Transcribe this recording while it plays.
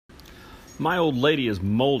My old lady is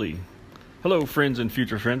moldy. Hello, friends and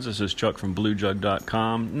future friends. This is Chuck from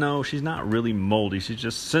BlueJug.com. No, she's not really moldy. She's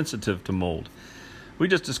just sensitive to mold. We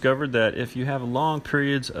just discovered that if you have long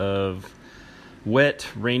periods of wet,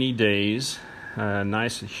 rainy days,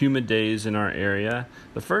 nice humid days in our area,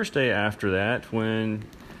 the first day after that, when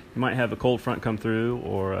you might have a cold front come through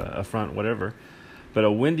or a front, whatever, but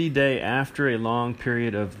a windy day after a long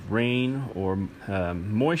period of rain or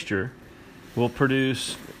moisture will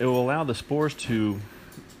allow the spores to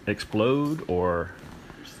explode or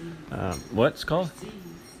what's called?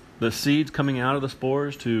 The seeds coming out of the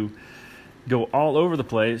spores to go all over the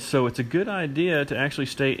place. So it's a good idea to actually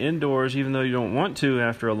stay indoors even though you don't want to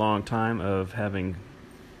after a long time of having,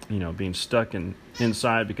 being stuck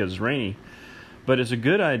inside because it's rainy. But it's a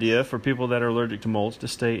good idea for people that are allergic to molds to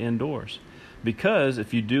stay indoors. Because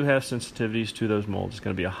if you do have sensitivities to those molds, it's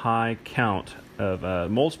going to be a high count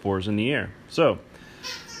of mold spores in the air. So,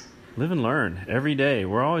 live and learn every day.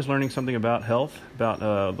 We're always learning something about health,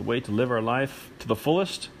 about the way to live our life to the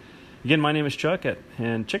fullest. Again, my name is Chuck,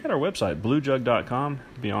 and check out our website, BlueJug.com.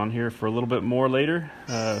 Be on here for a little bit more later,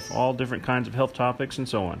 all different kinds of health topics and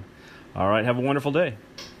so on. All right, have a wonderful day.